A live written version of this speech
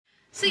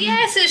So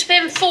yeah, so it's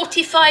been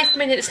 45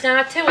 minutes now.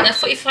 I tell you what, that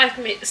 45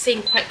 minutes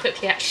seemed quite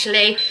quickly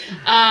actually.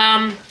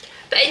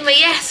 But anyway,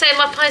 yeah, so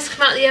my pie's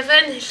come out of the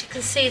oven. As you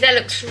can see, that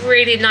looks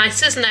really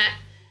nice, doesn't it?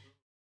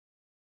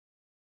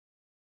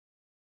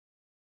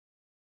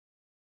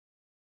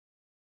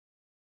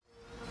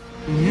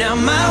 Now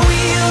my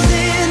wheels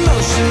in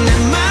motion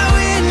and my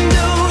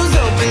windows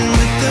open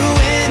with the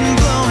wind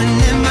blowing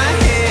in my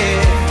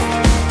hair.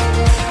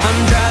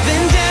 I'm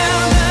driving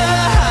down the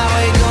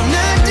highway,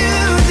 gonna do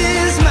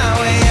this my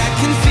way. I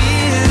can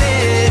feel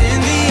it in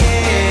the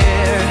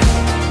air.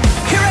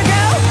 Here I go.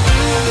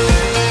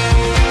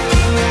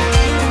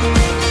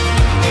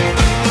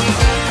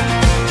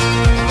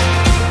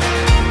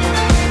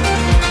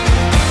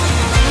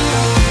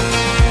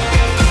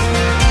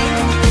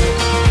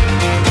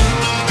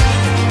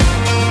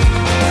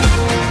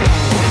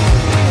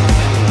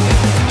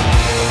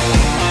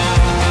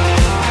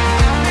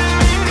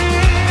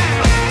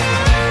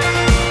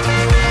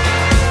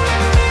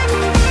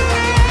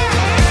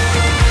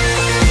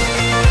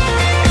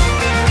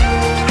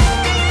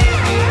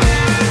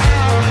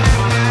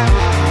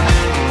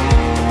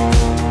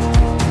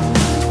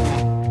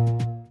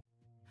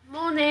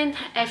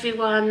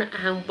 Everyone,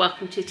 and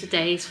welcome to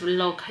today's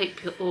vlog.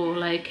 Hope you're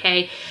all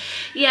okay.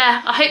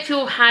 Yeah, I hope you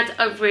all had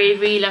a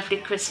really lovely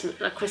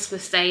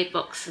Christmas Day,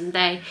 Boxing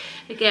Day.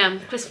 Again,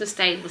 Christmas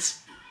Day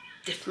was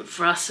different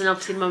for us, and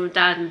obviously Mum and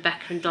Dad and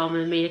Becca and Dom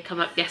and me had come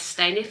up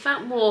yesterday, and it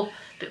felt a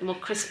bit more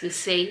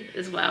Christmassy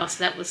as well,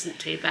 so that wasn't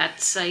too bad.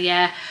 So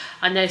yeah,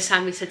 I know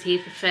Sammy said he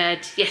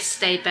preferred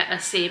yesterday better,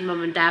 seeing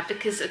Mum and Dad,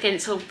 because again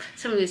it's all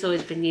something he's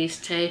always been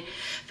used to.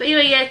 But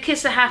anyway, yeah,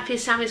 kids are happy.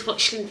 Sammy's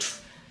watching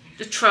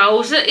the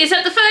Trolls. Is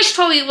that the first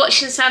Troll you're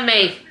watching,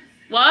 Sammy?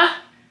 What?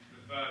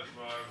 The first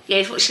one. Yeah,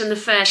 he's watching the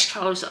first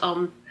Trolls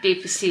on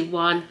BBC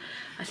One,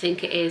 I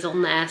think it is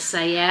on there.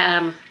 So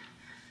yeah,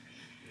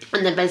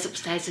 and then Ben's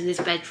upstairs in his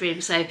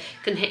bedroom, so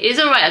he's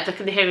alright, I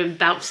can hear him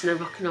bouncing and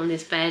rocking on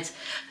his bed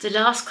the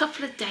last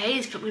couple of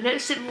days, but we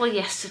noticed it more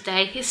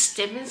yesterday. His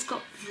stimming's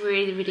got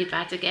really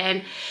bad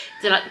again.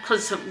 They're like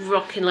constant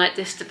rocking like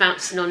this, to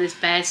bouncing on his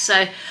bed.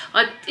 So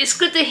it's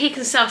good that he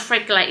can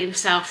self-regulate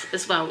himself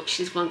as well, which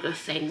is one good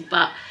thing.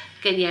 But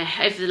again, yeah,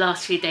 over the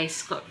last few days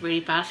it's got really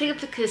bad. I think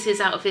it's because he's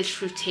out of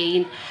his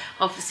routine.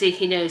 Obviously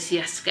he knows he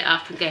has to get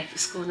up and go for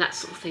school and that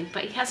sort of thing,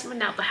 but he hasn't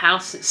been out the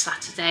house since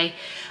Saturday.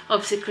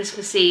 Obviously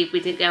Christmas Eve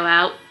we didn't go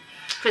out,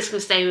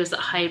 Christmas Day was at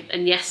home,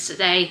 and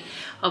yesterday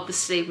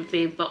obviously would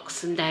be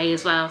Boxing Day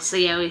as well. So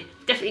yeah, we're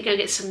definitely going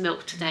to get some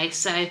milk today.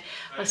 So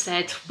I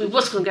said we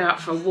was going to go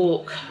out for a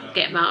walk,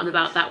 get him out and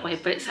about that way,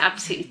 but it's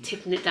absolutely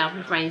tipping it down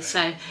with rain, so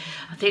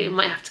I think we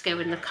might have to go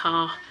in the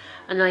car.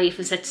 And I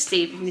even said to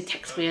Steve, when he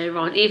texted me earlier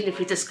on, even if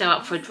we just go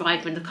out for a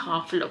drive in the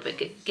car for a little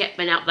bit, get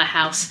Ben out of the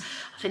house.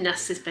 I think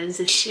that's Ben's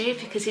issue,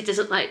 because he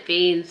doesn't like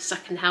being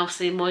stuck in the house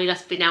anymore. He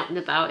likes being out and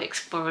about,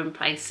 exploring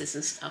places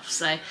and stuff.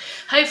 So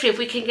hopefully if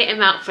we can get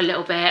him out for a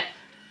little bit,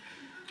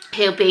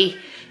 he'll be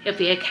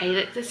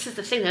okay. This is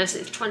the thing though, isn't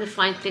it? It's trying to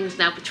find things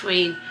now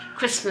between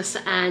Christmas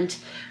and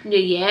New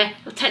Year.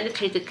 Well,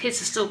 technically the kids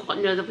have still got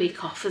another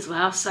week off as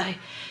well, so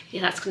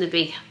yeah, that's going to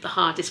be the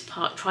hardest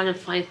part, trying to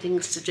find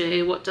things to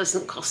do, what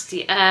doesn't cost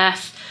the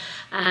earth.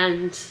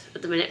 And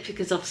at the minute,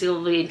 because obviously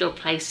all the indoor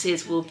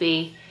places will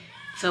be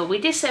full. We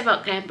did say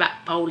about going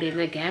back bowling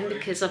again,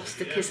 because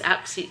obviously the kids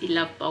absolutely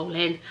love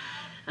bowling,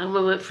 and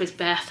when we went for his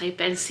birthday,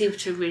 Ben seemed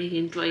to really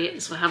enjoy it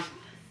as well.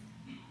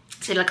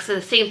 So like I said,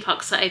 the theme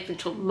parks are open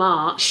till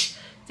March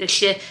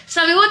this year.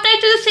 Sammy, what day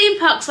do the theme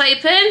parks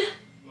open?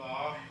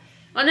 March.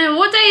 I know,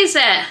 what day is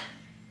it?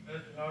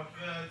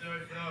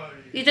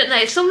 You don't know,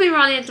 it's normally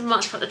around the end of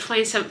March, like the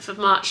 27th of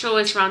March,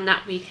 always around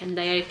that weekend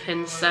they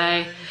open. So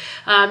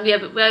yeah,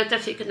 but we're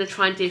definitely going to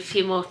try and do a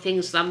few more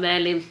things with our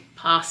mailing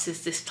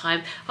passes this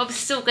time.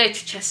 Obviously still go to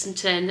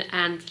Chessington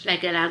and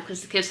Legoland,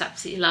 because the kids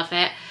absolutely love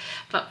it,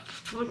 but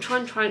we're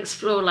trying to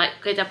explore, like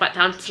go back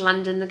down to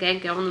London again,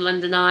 go on the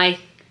London Eye,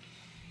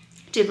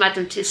 do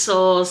Madame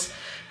Tussauds,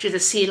 do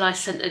the Sea Life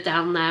Centre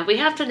down there. We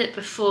have done it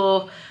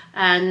before,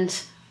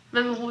 and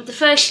remember the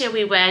first year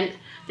we went,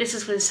 this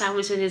is when Sam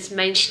was in his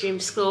mainstream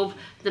school,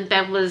 then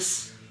Ben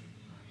was,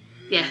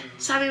 yeah,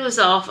 Sammy was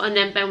off, and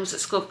then Ben was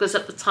at school, because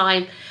at the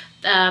time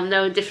they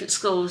were in different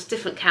schools,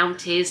 different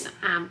counties,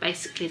 and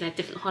basically they had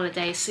different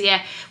holidays. So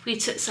yeah, we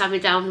took Sammy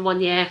down one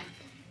year,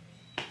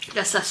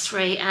 that's us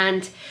three,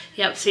 and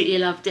he absolutely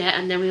loved it.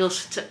 And then we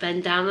also took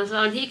Ben down as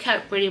well, and he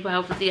coped really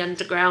well with the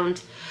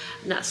underground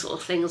and that sort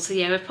of thing. So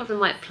yeah, we probably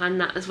might plan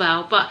that as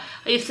well. But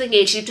the thing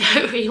is, you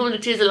don't really want to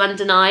do the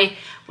London Eye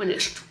when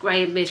it's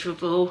grey and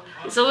miserable.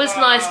 It's always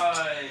nice.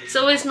 It's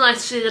always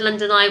nice to do the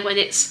London Eye when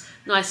it's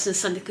nice and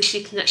sunny, because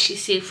you can actually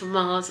see from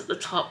Mars at the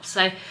top.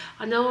 So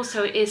I know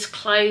also it is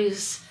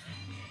closed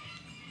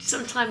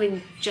sometime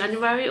in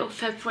January or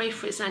February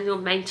for its annual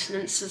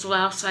maintenance as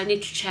well. So I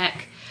need to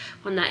check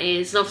when that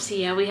is. And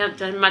obviously, yeah, we haven't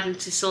done Madame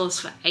Tussauds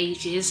for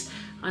ages,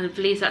 and I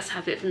believe that's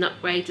had a bit of an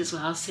upgrade as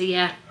well. So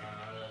yeah.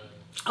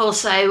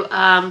 Also,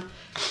 talk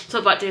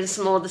about doing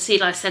some more of the Sea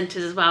Life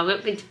Centres as well. We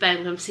haven't been to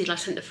Birmingham Sea Life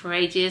Centre for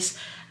ages,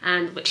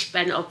 and which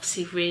Ben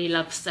obviously really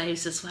loves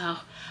those as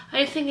well. The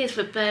only thing is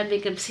with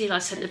Birmingham Sea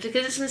Life Centre,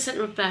 because it's in the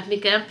centre of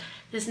Birmingham,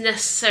 there's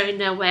necessarily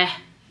nowhere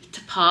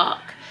to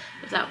park,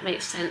 if that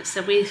makes sense.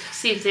 So we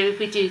see if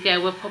we do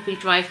go, we'll probably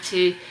drive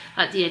to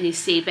like the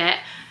NEC bit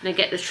and then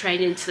get the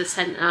train into the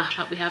centre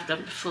like we have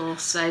done before.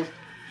 So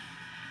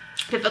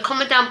but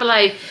comment down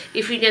below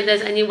if you know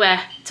there's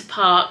anywhere to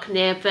park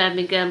near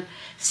Birmingham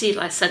Sea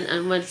Life Centre,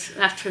 and we'll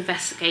have to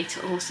investigate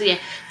it all. So yeah,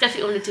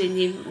 definitely want to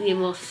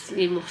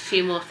do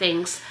few more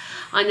things.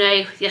 I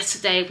know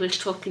yesterday we were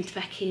talking to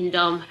Becky and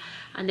Dom,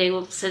 and they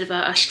all said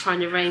about us trying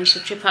to arrange a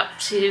trip up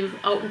to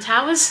Alton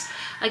Towers.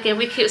 Again,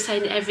 we keep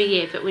saying it every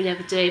year, but we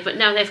never do. But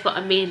now they've got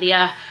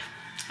Amelia,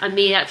 and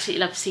me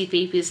absolutely love to see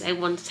Beebe's. They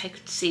want to take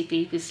her to see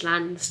Beebe's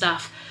land and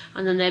stuff.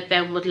 And I know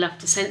Ben would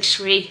love the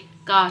Century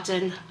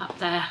Garden up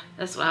there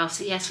as well.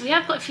 So yes, we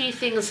have got a few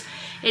things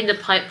in the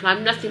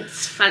pipeline. Nothing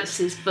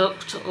fancy is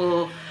booked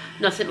or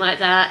nothing like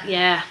that.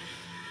 Yeah,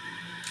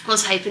 I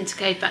was hoping to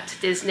go back to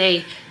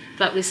Disney,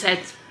 but we said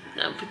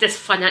we just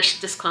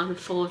financially just can't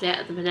afford it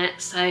at the minute.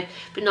 So it'd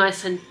be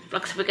nice, and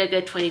like I said, we're going to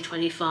go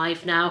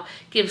 2025 now.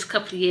 Give us a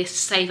couple of years to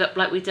save up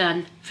like we've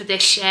done for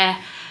this year,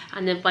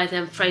 and then by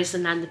then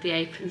Frozen Land will be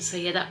open. So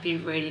yeah, that'd be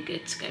really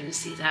good to go and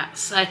see that.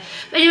 So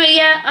but anyway,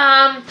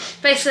 yeah,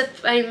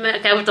 basically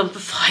okay, we're done for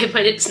 5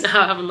 minutes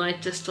now, haven't I,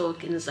 just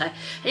talking. So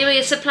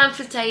anyway, so the plan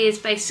for today is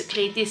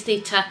basically just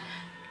need to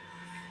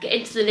get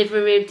into the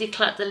living room,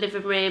 declutter the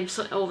living room,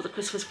 sort all the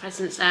Christmas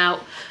presents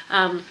out.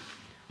 I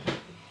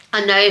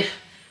know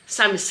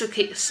Ben's took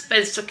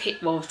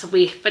it, well, so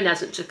Ben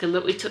hasn't took them,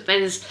 but we took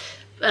Ben's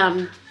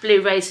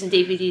Blu-rays and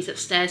DVDs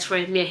upstairs for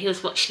him. Yeah, he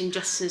was watching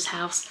Justin's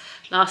House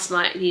last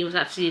night and he was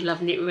absolutely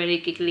loving it, really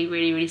giggly,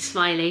 really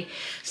smiley.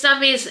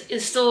 Sammy's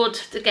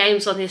installed the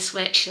games on his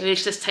Switch, so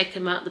he's just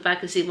taken them out of the bag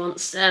as he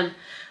wants them,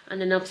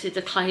 and then obviously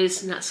the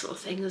clothes and that sort of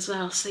thing as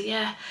well. So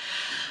yeah,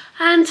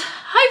 and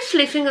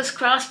hopefully, fingers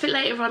crossed, a bit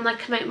later on I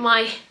can make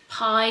my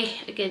pie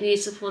again,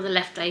 use up all the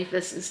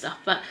leftovers and stuff.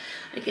 But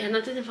again,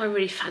 I don't know if I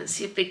really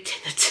fancy a big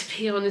dinner, to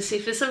be honest.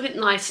 If it's something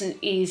nice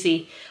and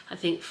easy, I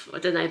think, I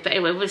don't know, but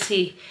anyway, we'll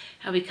see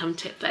how we come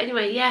to it. But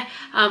anyway, yeah,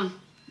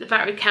 the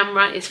battery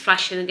camera is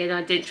flashing again.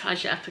 I didn't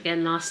charge it up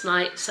again last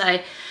night, so,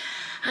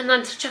 and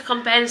then to check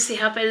on Ben, see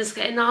how Ben's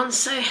getting on.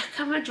 So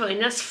come and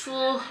join us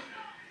for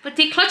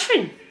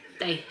decluttering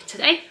day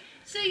today.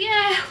 So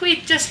yeah, we're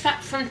just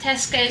back from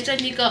Tesco's,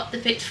 only got the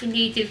bits we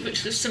needed,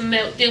 which was some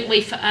milk, didn't we,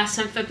 for us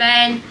and for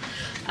Ben.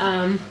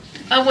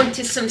 I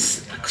wanted some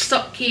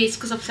stock cubes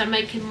because obviously I'm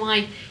making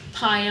my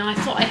pie, and I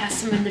thought I had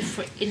some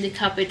in the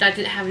cupboard. I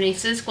didn't have any,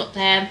 so I just got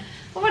them.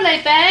 Oh,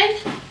 hello Ben,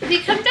 have you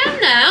come down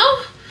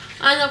now?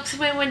 And obviously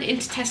when we went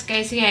into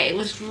Tesco's, yeah, it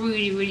was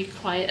really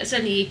quiet. There's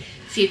only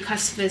a few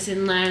customers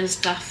in there and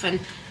stuff,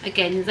 and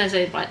again, there's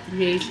only like the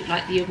new,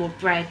 like the normal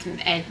bread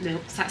and egg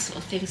milks, that sort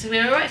of thing. So we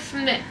were alright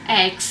from the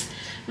eggs.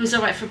 It was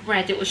alright for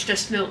bread, it was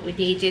just milk we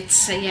needed.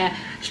 So yeah,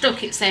 still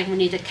keep saying we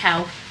need a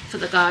cow for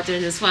the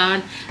garden as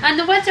well. And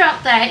the weather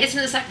out there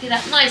isn't exactly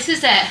that nice,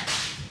 is it?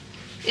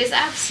 It's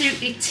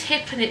absolutely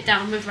tipping it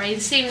down with rain.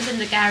 Seems in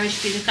the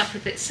garage, been a couple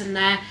of bits in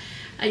there,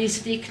 and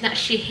you can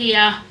actually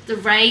hear the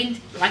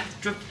rain like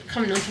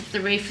coming on top of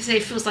the roof. So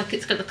it feels like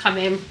it's going to come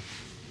in.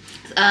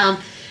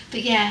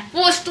 But yeah,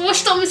 what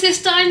storm is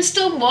this time?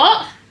 Storm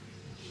what?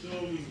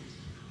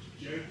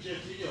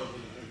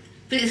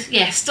 But it's,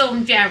 yeah,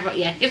 Storm Gerald,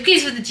 yeah. It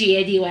begins with the G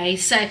anyway.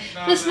 So,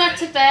 what's the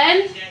matter,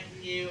 Ben?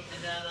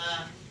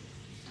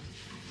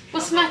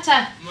 What's the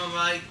matter? Mum,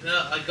 I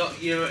got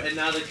you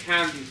another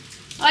candy.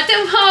 I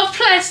don't, oh,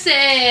 bless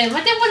him.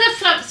 I don't want a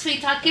flump,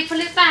 sweetheart. Can you pull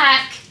it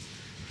back?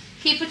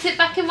 Can you put it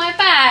back in my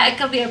bag?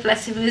 God, be a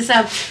blessing.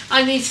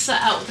 I need to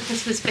sort out the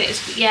Christmas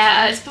bits. But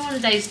yeah, it's been one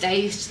of those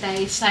days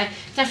today. So,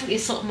 definitely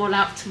sort them all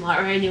out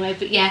tomorrow anyway.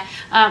 But yeah,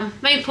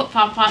 main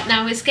important part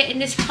now is getting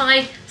this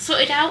pie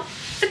sorted out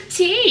for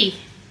tea.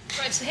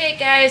 Right, so here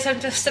guys,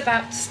 I'm just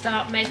about to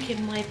start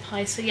making my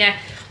pie. So yeah,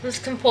 I'm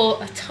just going to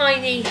pour a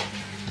tiny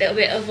little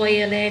bit of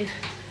oil in,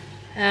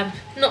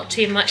 not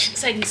too much,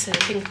 it's only so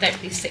things don't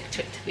really stick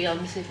to it, to be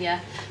honest with you.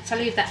 So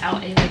I'll leave that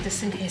out anyway,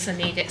 just in case I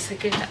need it. So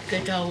give that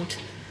good old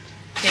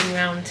thing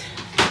round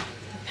the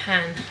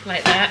pan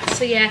like that.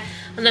 So yeah,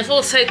 and I've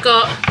also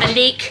got a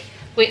leek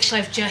which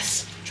I've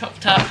just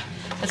chopped up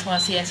as well.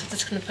 So yeah, so I'm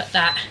just going to put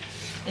that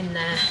in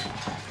there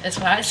as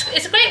well.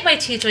 It's a great way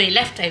to use your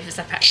leftovers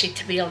up, actually,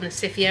 to be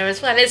honest with you,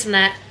 as well, isn't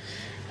it?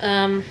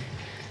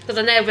 Because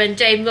I know when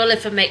James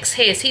Oliver makes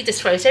his, he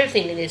just throws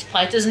everything in his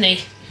pie, doesn't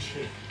he?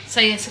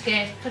 So yes,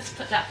 again, let's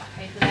put that back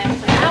over there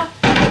for now.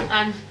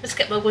 And let's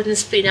get my wooden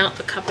spoon out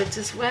the cupboard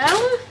as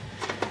well.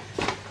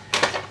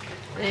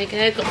 There you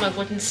go, got my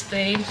wooden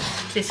spoon.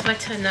 So if I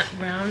turn that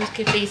round,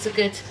 give these a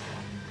good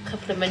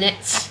couple of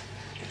minutes.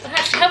 Well,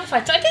 actually, how have I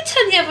done? I did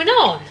turn the oven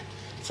on,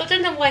 so I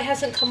don't know why it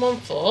hasn't come on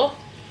for.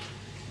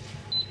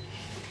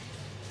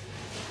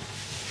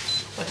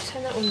 Right,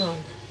 turn that one on.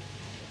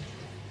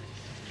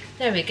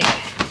 There we go.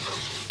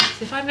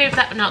 So if I move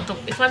that one out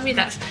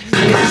that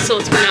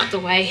sort of one out the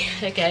way,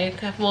 there we go.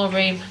 Have more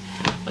room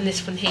on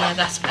this one here.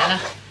 That's better.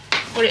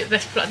 Or it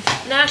best put on.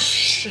 Now,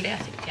 actually, I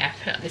think, yeah,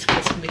 put it on this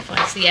place can be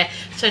fine. So yeah,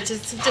 so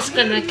just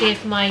gonna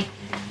give my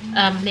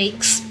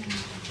leeks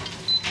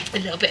a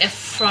little bit of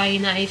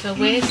frying over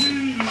with,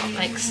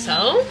 like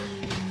so.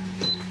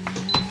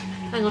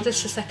 Hang on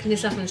just a second,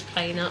 this oven's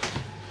playing up.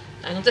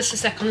 Hang on just a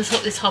second, I'll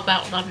sort this hob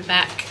out and I'll be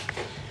back.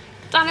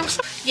 Darling,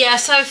 yeah,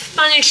 so I've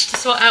managed to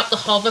sort out the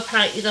hob.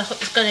 Apparently the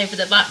hob's gone over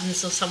the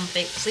buttons or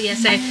something. So yeah,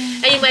 so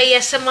anyway,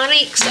 yeah, so my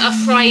leeks are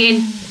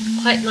frying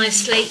quite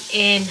nicely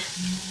in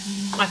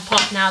my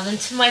pot now. Then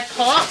to my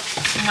pot,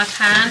 my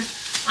pan,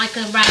 I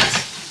can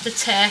add the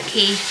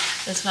turkey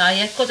as well.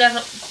 Yeah, got down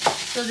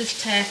all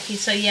this turkey.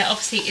 So yeah,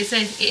 obviously it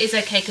is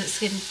okay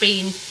because it's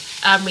been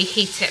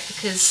reheated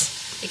because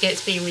again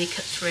it's being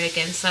recooked through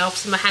again. So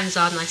obviously my hands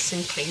are nice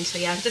and clean. So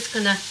yeah, I'm just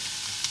gonna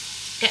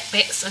get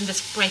bits and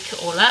just break it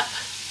all up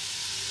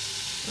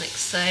like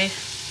so.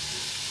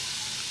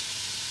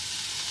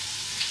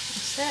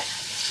 That's it.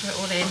 Just throw it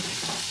all in.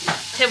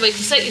 Tell you what, you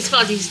can certainly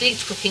smell these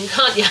leeks cooking,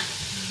 can't you?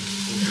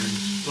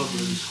 Bubble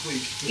and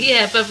squeak.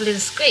 Yeah, bubble and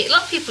squeak. A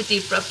lot of people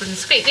do bubble and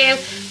squeak. Yeah,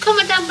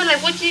 comment down below,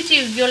 what do you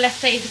do with your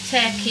leftover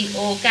turkey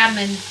or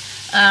gammon?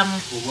 Or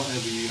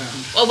whatever you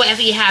have. Or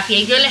whatever you have, yeah,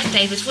 your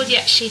leftovers, what do you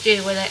actually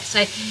do with it?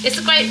 So it's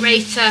a great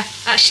way to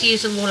actually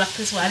use them all up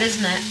as well,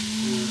 isn't it?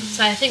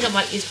 So I think I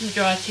might use the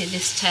majority of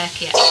this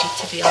turkey actually,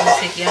 to be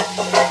honest with you.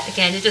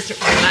 Again, it doesn't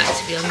really matter,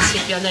 to be honest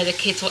with you. I know the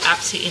kids will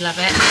absolutely love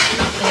it.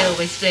 They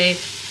always do.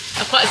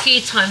 Quite a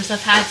few times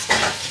I've had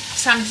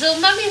Sam say, oh,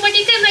 Mummy, when are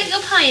you going to make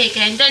your pie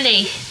again, don't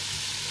he?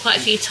 Quite a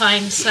few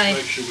times. So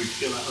make sure we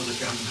get that other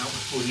gammon out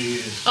before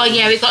New Year's. Oh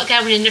yeah, we've got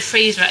gammon in the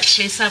freezer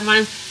actually. So I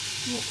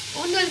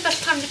wonder the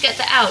best time to get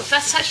that out.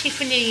 That's actually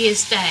for New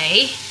Year's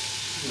Day.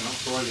 Yeah,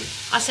 Friday.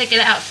 I say get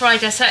it out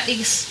Friday, so at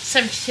least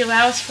 72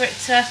 hours for it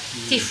to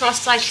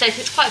defrost. Like so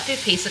it's quite a big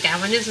piece of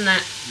gammon, isn't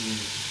it?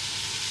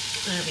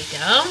 There we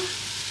go.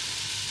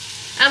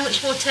 How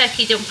much more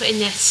turkey do you put in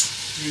this?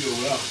 Use it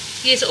all up.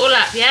 Use it all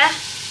up, yeah?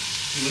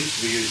 It needs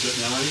to be used up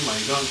now anyway,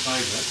 you can't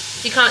save it.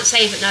 You can't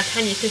save it now,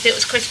 can you? Because it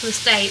was Christmas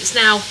Day, it's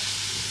now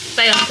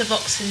day after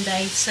Boxing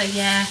Day, so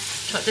yeah,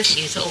 try to just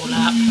use it all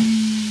up.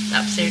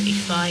 Absolutely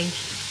fine.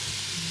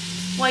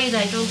 Why are you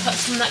there? Do you want to cut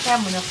some of that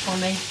gammon off for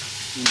me?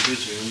 I'm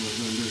busy, I'm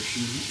going to do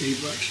some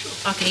either extra.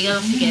 Okay, you'll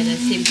have to get it.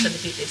 Seems going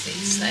to be busy,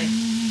 so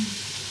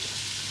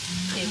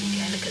here we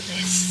go. Look at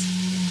this.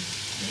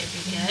 There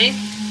we go.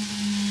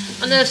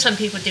 I know some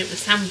people do it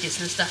with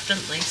sandwiches and stuff, don't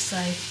they? So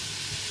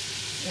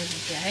there we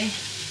go.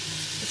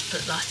 Just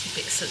put the last few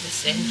bits of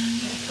this in.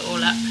 Put it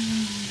all up.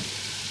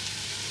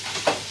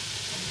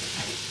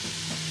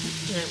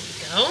 There we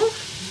go.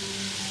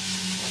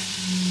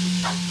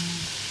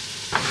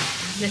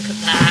 Look at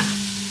that.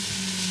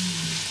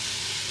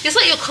 It's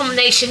like your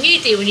combination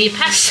you do when you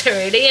pasta,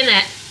 really, isn't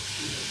it?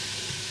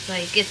 So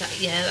you give that,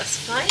 yeah, that's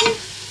fine.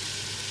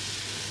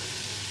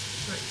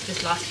 Right,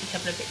 just last few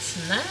couple of bits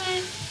in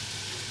there.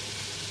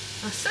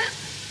 That's it.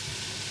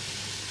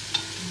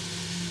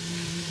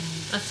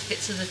 That's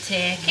bits of the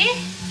turkey.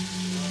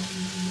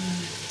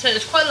 So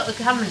there's quite a lot of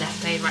gammon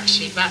left over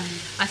actually, but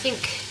I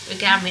think with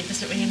gammon it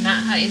doesn't really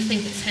matter. I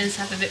think it tends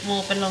to have a bit more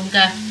of a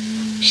longer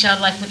shell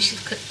life once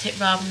you've cooked it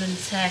rather than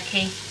the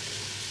turkey.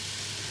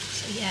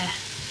 So yeah.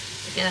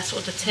 Again, that's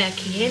all the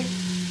turkey in.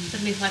 So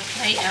move my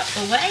plate out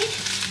the way.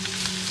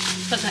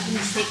 Put that in the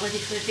sink ready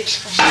for the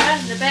dishwasher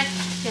in a bit.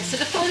 Yeah, so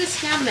look at all this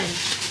gammon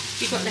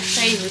we've got left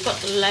over. We've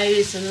got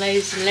loads and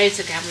loads and loads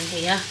of gammon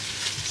here.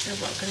 So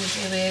what I'm going to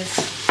do is,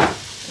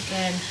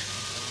 again,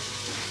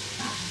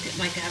 get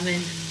my gammon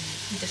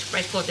and just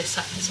break all this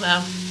up as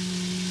well.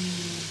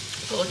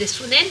 Put all this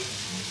one in.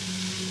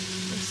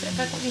 So have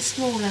I got any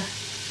smaller?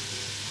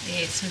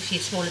 Yeah, some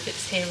few smaller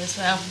bits here as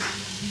well.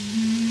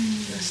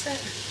 That's it.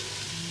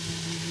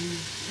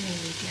 There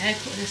we go,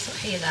 put this lot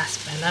here, that's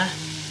Bella.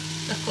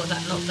 I've got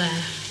that lot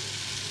there.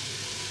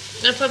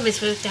 The problem is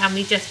with gammon,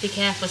 you just be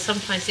careful,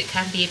 sometimes it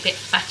can be a bit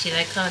fatty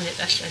though, can't it?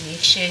 That's the only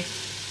issue.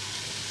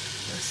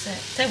 That's it.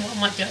 So what I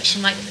might do,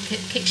 actually might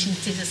get the kitchen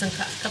scissors and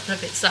cut a couple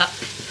of bits up.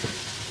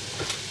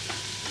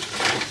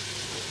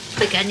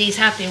 But again, these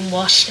have been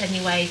washed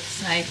anyway,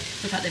 so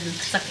we've had them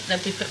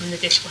we put them in the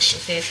dishwasher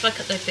here. So if I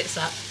cut those bits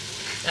up,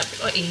 that'll be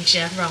a lot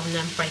easier rather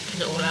than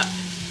breaking it all up.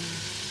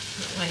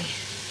 That way.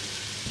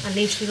 At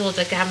least with all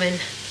the gammon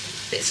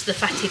bits, the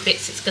fatty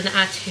bits, it's going to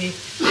add to the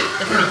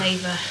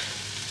flavour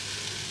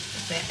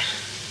a bit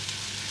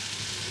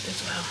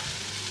as well.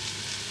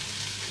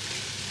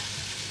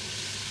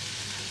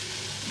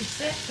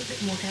 That's it, a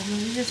bit more gammon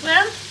in as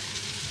well.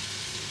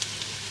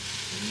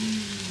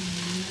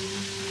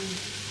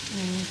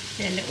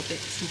 They're little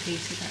bits and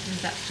pieces, that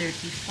one's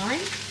absolutely fine.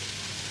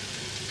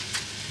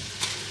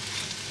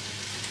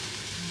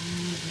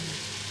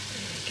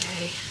 There we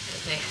go, look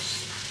at this.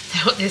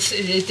 What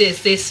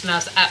this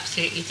smells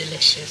absolutely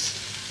delicious.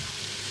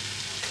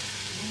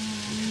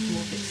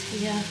 More bits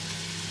here. I'll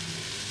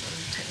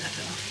take that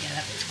bit off. Yeah,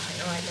 that bit's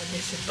quite alright.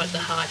 This is but the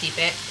hardy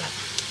bit, but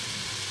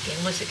again,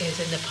 once it goes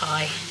in the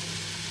pie,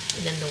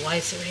 and then the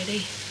wiser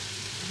really.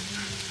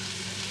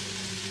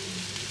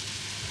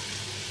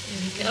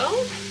 There we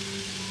go.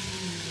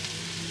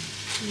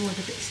 More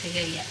the bits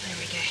here, yeah, there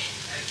we go.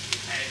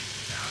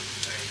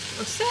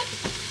 That's it.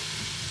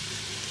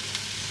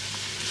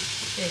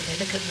 There you go,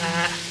 look at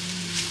that.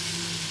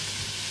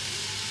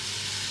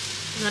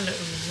 That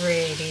looks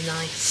really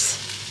nice.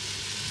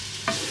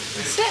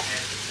 That's it.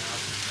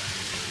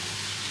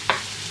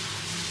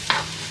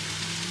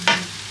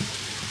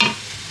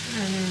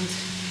 And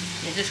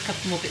yeah, just a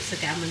couple more bits of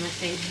gammon, I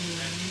think.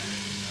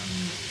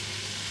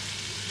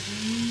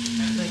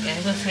 There we go,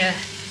 we'll see.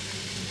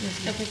 There's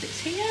a couple of bits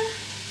here.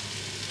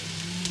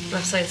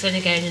 Like I say, it's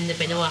only going in the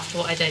bin after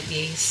what I don't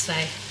use, so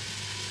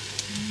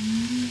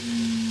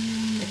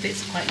the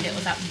bits are quite little,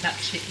 that one's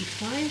absolutely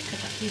fine. Cut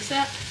that piece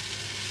up.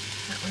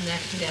 That one there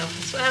can go off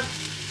as well.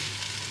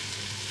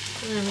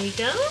 There we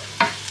go.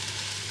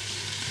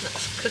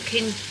 That's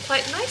cooking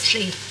quite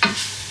nicely.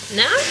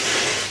 Now,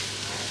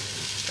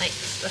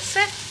 that's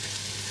it.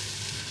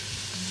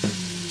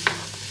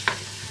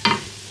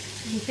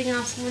 Anything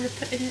else I want to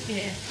put in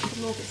here?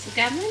 Some more bits of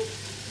gammon.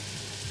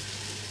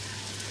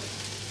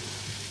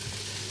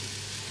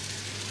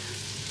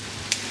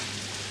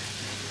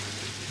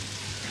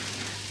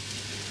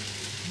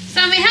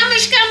 Sammy, how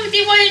much gammon do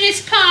you want in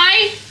this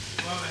pie?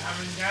 Well, we're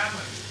having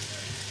gammon.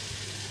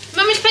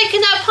 Mummy's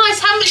making that pie,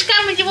 so how much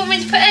gammon do you want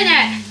me to put in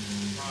it?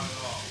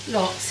 Quite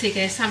Lots. Here you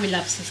go. Sammy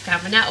loves his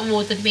gammon. Out of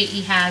more than meat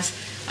he has,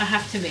 I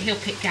have to admit, he'll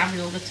pick gammon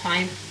all the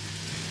time.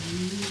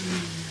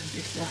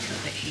 This last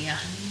little bit here.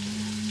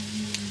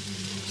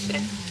 That's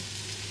it.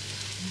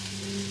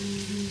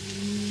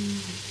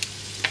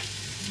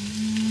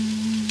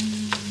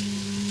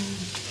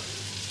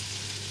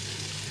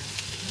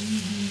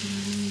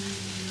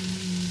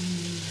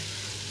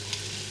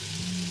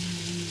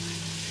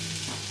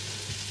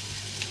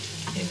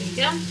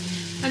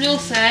 And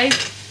also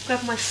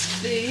grab my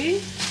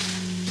spoon.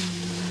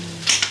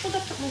 Where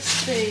did I put my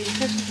spoon?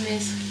 The problem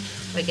is,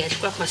 again,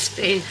 grab my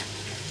spoon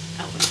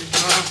out of the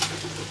drawer.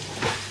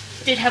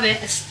 I did have a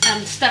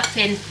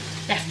stuffing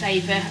left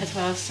over as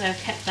well, so I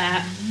kept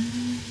that.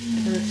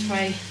 I'm going to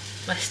throw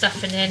my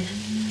stuffing in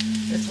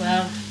as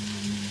well.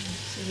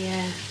 So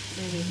yeah,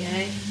 there we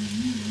go.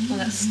 All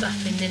that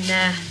stuffing in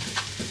there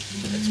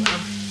as well.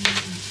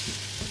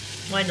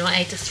 Why not?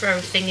 I just throw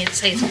everything in,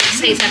 saves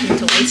having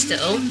to waste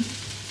it all.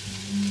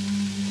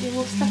 Any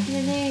more stuffing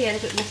in here? Yeah, a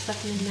bit more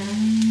stuffing in there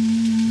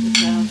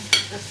as well.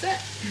 That's it.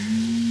 A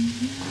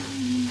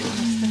bit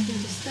more stuffing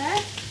just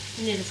there.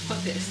 And yeah, there's quite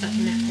a bit of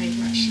stuffing left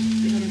over actually, to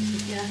be honest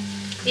with you.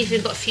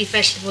 Even got a few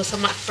vegetables, I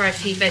might throw a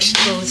few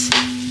vegetables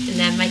in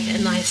there, make it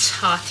a nice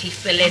hearty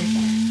filling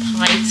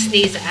pie. I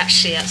sneeze it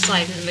actually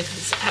outside because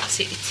it's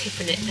absolutely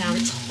tipping it down.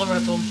 It's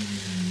horrible.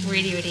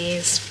 Really, really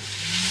is.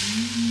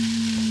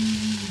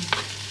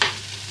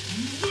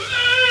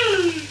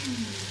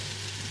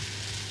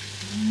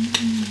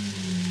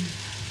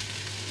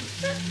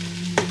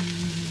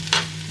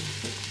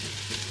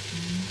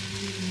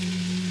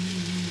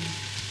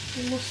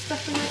 More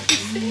stuffing like you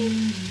see.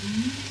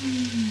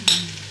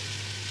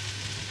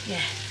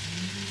 Yeah.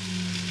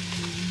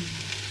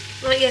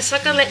 Right, yeah, so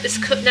I'm going to let this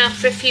cook now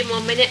for a few more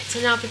minutes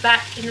and I'll be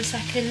back in a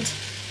second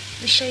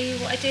and show you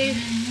what I do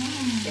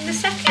in a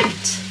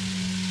second.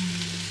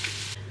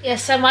 Yeah,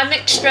 so my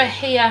mixture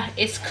here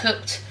is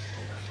cooked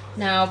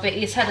now, but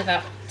it's had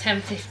about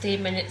 10-15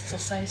 minutes or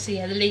so. So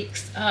yeah, the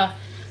leeks are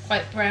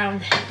quite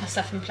brown and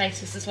stuff in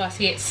places as well.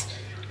 So yeah, it's,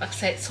 like I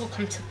say, it's all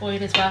come to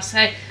boil as well.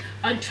 So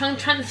I'm trying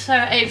to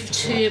transfer it over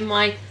to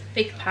my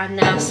big pan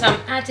now. So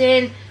I'm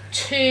adding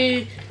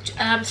 2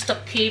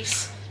 stock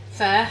cubes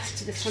first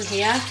to this one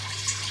here.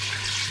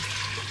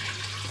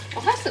 Oh,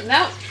 it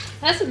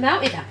hasn't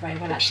melted that very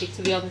well actually,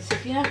 to be honest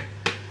with you.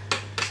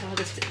 So I'll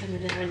just stick them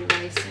in there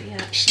anyway. So yeah,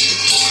 that should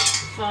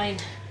be fine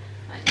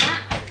like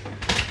that.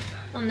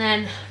 And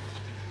then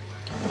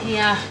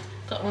here,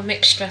 got my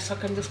mixture, so I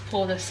can just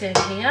pour this in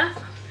here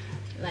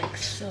like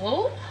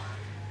so.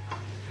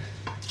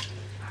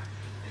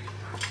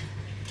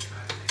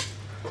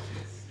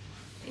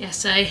 Yeah,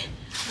 so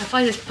if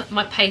I just put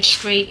my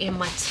pastry in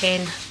my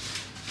tin,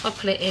 I'll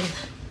put it in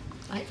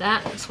like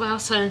that as well,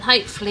 so then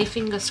hopefully,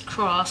 fingers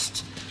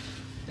crossed,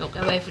 it'll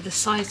go over the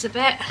sides a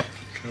bit.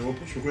 Okay, we'll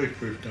put some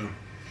greaseproof down.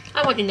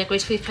 I won't need no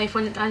greaseproof paper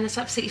on it, Dan, that's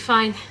absolutely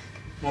fine.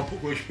 I'll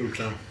put greaseproof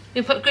down.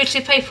 You put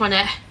greaseproof paper on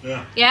it?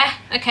 Yeah. Yeah?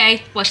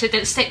 Okay. Well, so it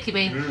don't stick, you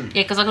mean? Mm.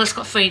 Yeah, because I've just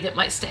got 3 that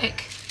might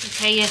stick.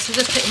 Okay, yeah, so I'm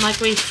just putting my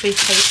greaseproof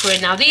paper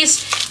in now.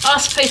 These are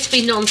supposed to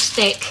be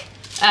non-stick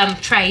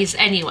trays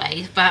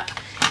anyway, but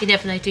you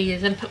never know, do you?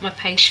 Then put my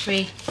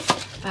pastry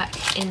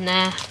back in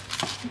there.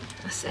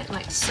 That's it,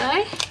 like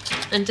so.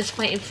 And just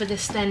waiting for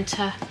this then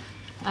to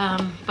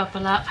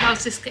bubble up.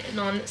 How's this getting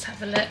on? Let's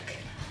have a look.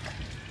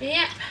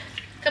 Yep,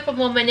 a couple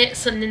more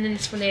minutes and then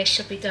this one here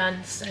should be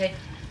done. So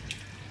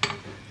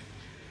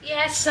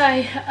yeah,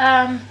 so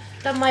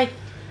done my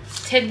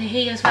tin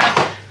here as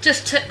well.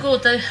 Just took all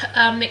the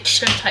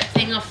mixture type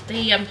thing off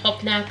the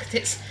hob now, because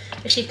it's,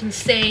 as you can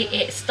see,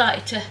 it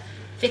started to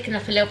thicken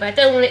up a little bit. I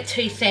don't want it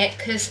too thick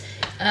because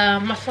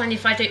I find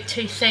if I do it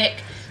too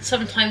thick,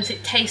 sometimes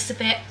it tastes a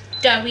bit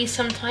doughy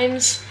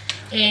sometimes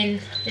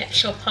in the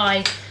actual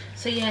pie.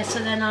 So yeah, so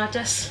then I'll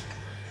just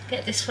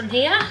get this one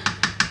here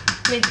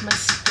with my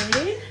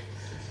spoon.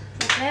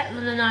 Okay,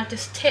 and then I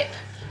just tip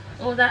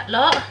all that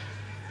lot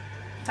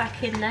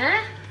back in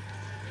there,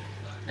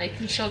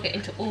 making sure I get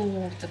into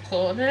all the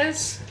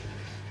corners,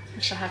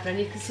 which I have done.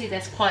 You can see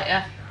there's quite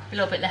a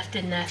little bit left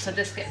in there, so I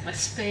just get my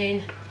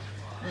spoon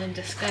and then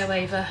just go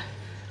over.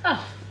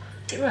 Oh,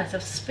 didn't realise I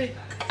was a spoon.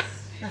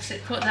 That's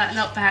it, put that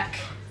lot back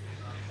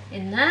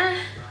in there.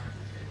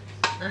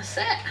 That's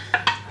it.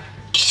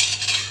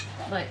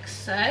 Like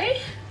so,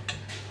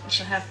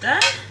 which I have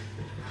done.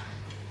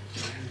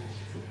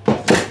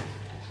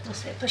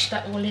 That's it, push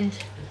that all in.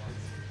 If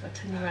I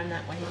turn you around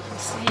that way, you can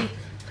see,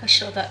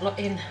 push all that lot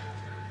in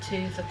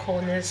to the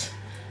corners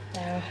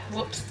there.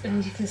 Whoops,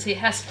 and you can see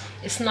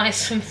it's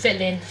nice and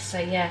filling, so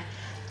yeah,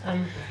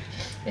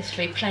 it's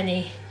really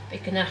plenty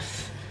big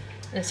enough.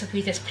 And so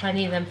we just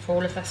plenty of them for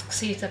all of us.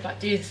 See if about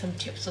doing some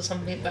chips or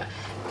something, but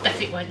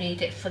definitely won't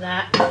need it for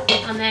that.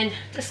 And then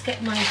just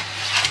get my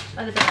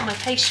other bit of my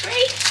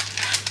pastry.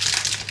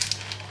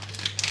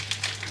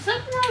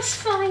 Something else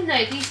fine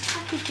though, these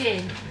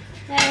packaging,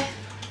 they're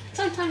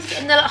sometimes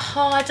getting a lot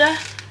harder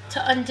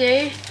to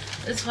undo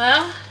as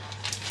well.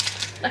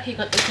 Lucky you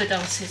got the good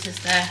old scissors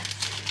there.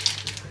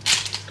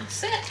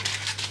 That's it.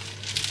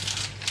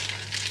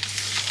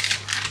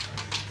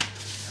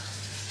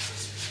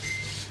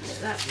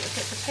 That, look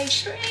at the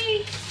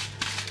pastry.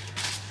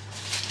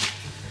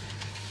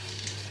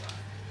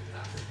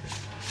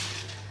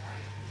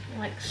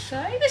 Like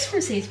so. This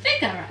one seems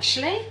bigger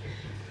actually.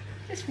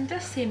 This one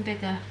does seem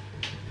bigger.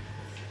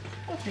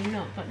 Probably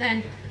not, but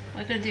then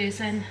what I'm going to do is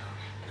then,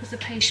 because the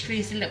pastry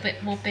is a little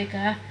bit more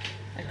bigger,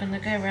 I'm going to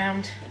go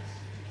around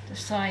the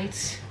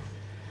sides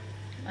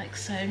like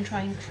so and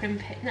try and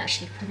crimp it. Not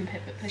actually crimp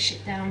it, but push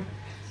it down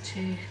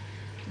to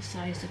the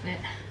size of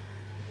it.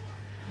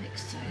 Like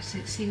so, so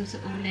it seals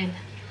it all in a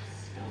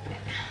little bit.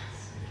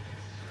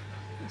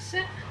 That's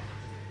it.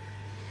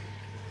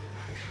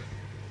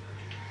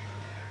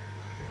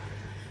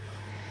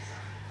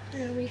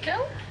 There we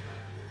go.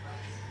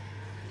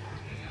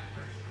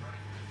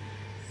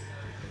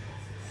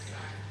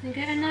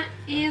 And that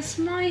is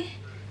my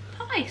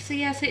pie. So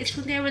yeah, so it's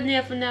going to go in the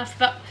oven now for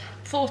about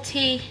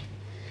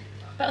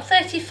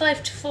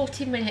 35 to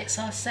 40 minutes,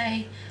 I'll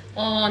say,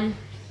 on,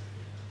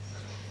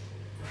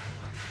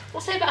 I'll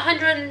say about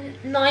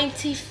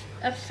 190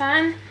 a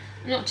fan.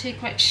 I'm not too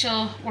quite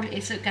sure what it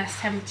is at gas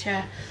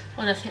temperature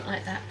or anything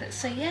like that. But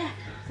so yeah,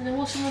 and then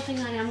also one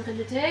thing I am going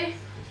to do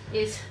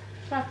is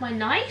grab my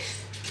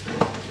knife,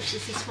 which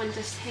is this one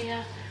just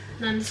here,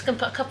 and I'm just going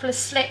to put a couple of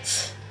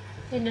slits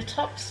in the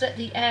top so that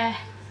the air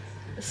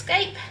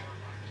escape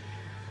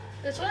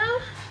as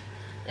well.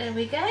 There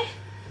we go.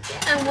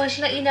 Yeah, and we'll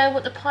let you know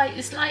what the pie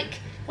is like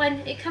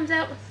when it comes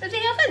out of the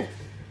oven.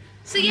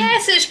 So yeah,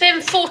 so it's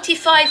been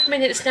 45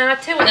 minutes now. I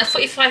tell you what, that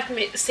 45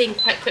 minutes seemed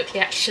quite quickly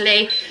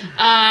actually.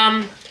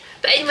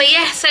 But anyway,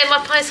 yeah, so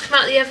my pie's come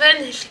out of the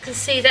oven. As you can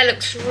see, that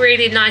looks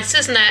really nice,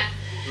 doesn't it?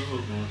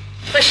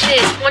 Question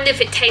is, I wonder if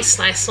it tastes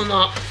nice or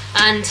not.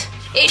 And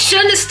it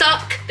shouldn't have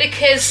stuck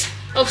because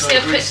obviously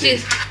I put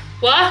this.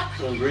 What?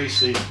 So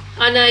greasy.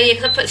 I know, you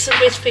can put some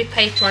greaseproof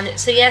paper on it.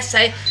 So yeah,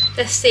 so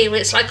let's see what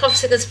it's like.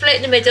 Obviously I'm going to split it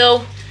in the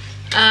middle.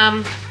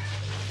 I'm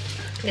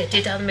going to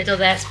do down the middle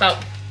there, it's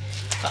about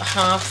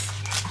half.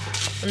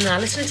 And now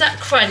listen to that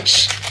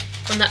crunch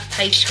on that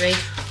pastry.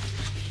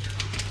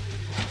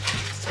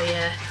 So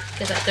yeah,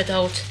 get that good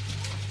old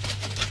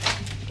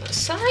that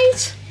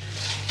side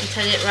and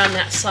turn it around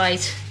that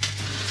side.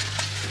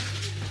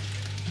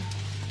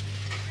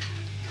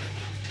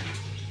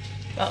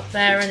 Up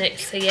there, and it.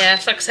 So yeah,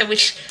 so like I said, we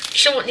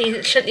shouldn't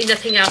need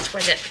nothing else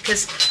with it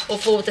because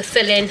of all the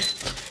filling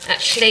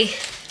actually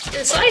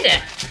inside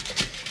it.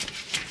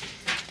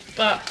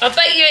 But I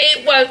bet you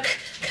it won't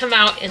come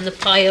out in the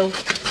pile.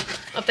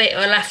 I bet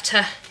I'll have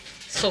to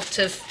sort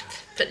of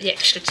put the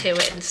extra to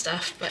it and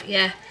stuff. But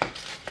yeah,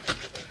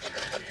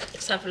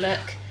 let's have a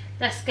look.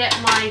 Let's get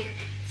my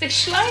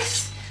fish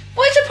slice.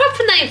 What is the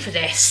proper name for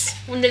this?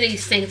 One of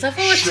these things. I've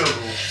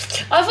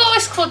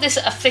always called this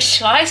a fish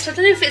slice. I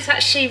don't know if it's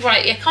actually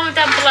right. Yeah, comment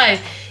down below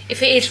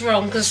if it is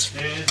wrong, because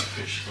it is a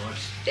fish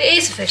slice. It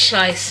is a fish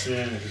slice.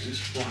 Yeah, because it's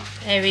flat.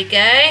 There we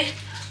go.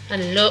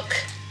 And look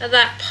at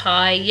that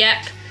pie.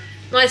 Yep,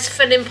 nice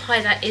filling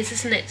pie that is,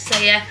 isn't it? So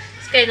yeah,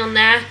 it's going on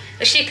there.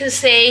 As you can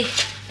see,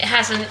 it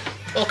hasn't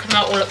all come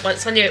out all at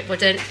once. I knew it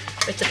wouldn't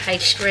with the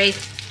pastry.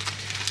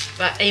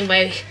 But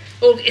anyway,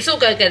 it's all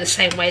going to go the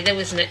same way though,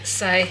 isn't it?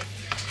 So.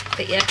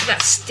 But yeah, put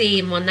that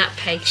steam on that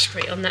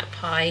pastry, on that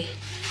pie.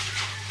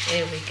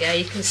 There we go.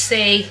 You can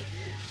see,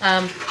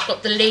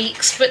 got the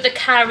leeks, put the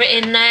carrot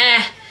in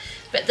there,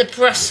 put the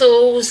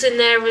Brussels in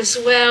there as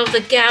well,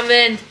 the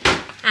gammon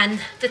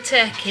and the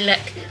turkey.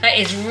 Look, that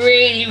is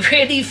really,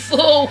 really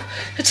full.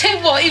 I tell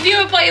you what, if you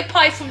were to buy a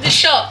pie from the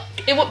shop,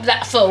 it wouldn't be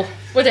that full,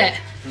 would it?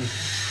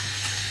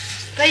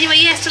 But anyway,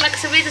 yeah, so like I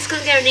said, we're just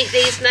going to go and eat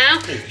these now.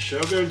 Yeah,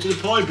 Cheryl, go into the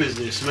pie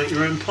business, make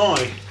your own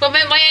pie. Well,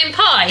 make my own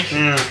pie?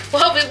 Yeah.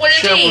 Well, with one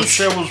of these?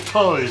 Cheryl's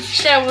pies.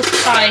 Cheryl's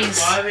pies.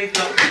 Why have we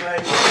got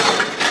bacon?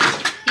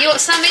 You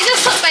want something?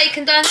 Just put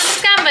bacon down and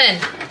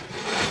salmon.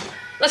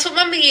 That's what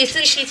Mummy used,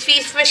 literally, to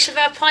use the rest of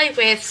our pie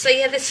with. So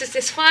yeah, this is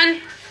this one.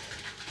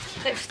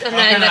 Oh no, look,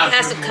 it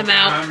hasn't come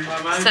out.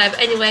 So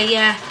anyway,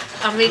 yeah,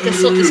 I'm really going to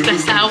sort this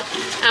mess out,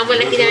 and we'll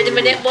let you know in a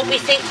minute what we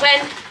think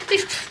when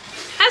we've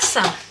had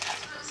some.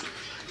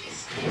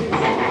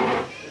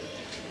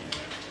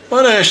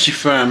 Well, actually,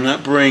 fam,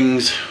 that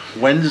brings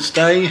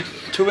Wednesday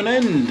to an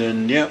end,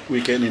 and yeah,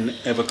 we're getting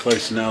ever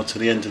closer now to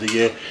the end of the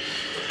year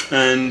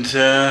and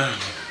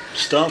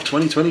start of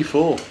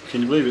 2024.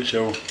 Can you believe it,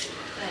 Cheryl?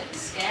 It's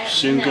scary,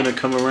 Soon going to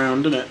come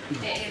around, isn't it?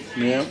 It is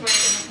Yeah.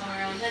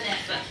 around, isn't it?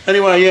 But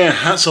Anyway, yeah,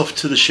 hats off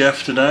to the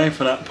chef today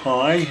for that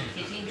pie.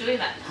 did you enjoy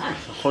that pie?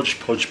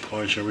 Hodgepodge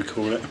pie, shall we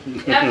call it? You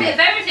had a bit of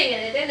everything in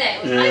it, didn't it?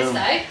 It was Yeah. nice though.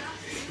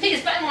 I think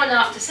it's better than one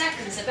after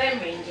second, so Ben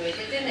really enjoyed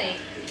it, didn't he?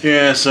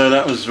 Yeah, so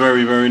that was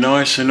very, very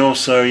nice. And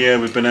also, yeah,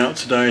 we've been out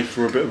today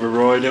for a bit of a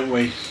ride, haven't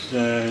we?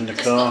 In the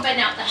Just car. got Ben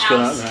out the Just got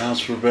out house. of the house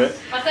for a bit.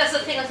 My first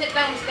little thing, I think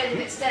Ben was going a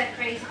bit stir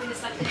crazy when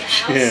it's like in the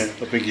house. Yeah,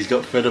 I think he's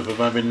got fed up of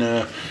having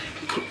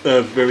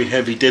very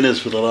heavy dinners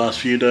for the last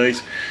few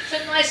days. So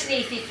nice and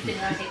easy for dinner,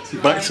 I think,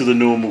 tomorrow. Back to the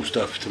normal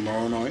stuff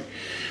tomorrow night.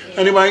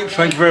 Anyway,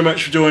 thank you very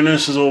much for joining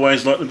us. As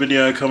always, like the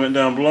video, comment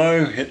down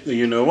below, hit the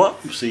you know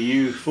what. See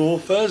you for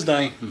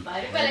Thursday.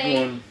 Bye everybody.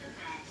 Everyone.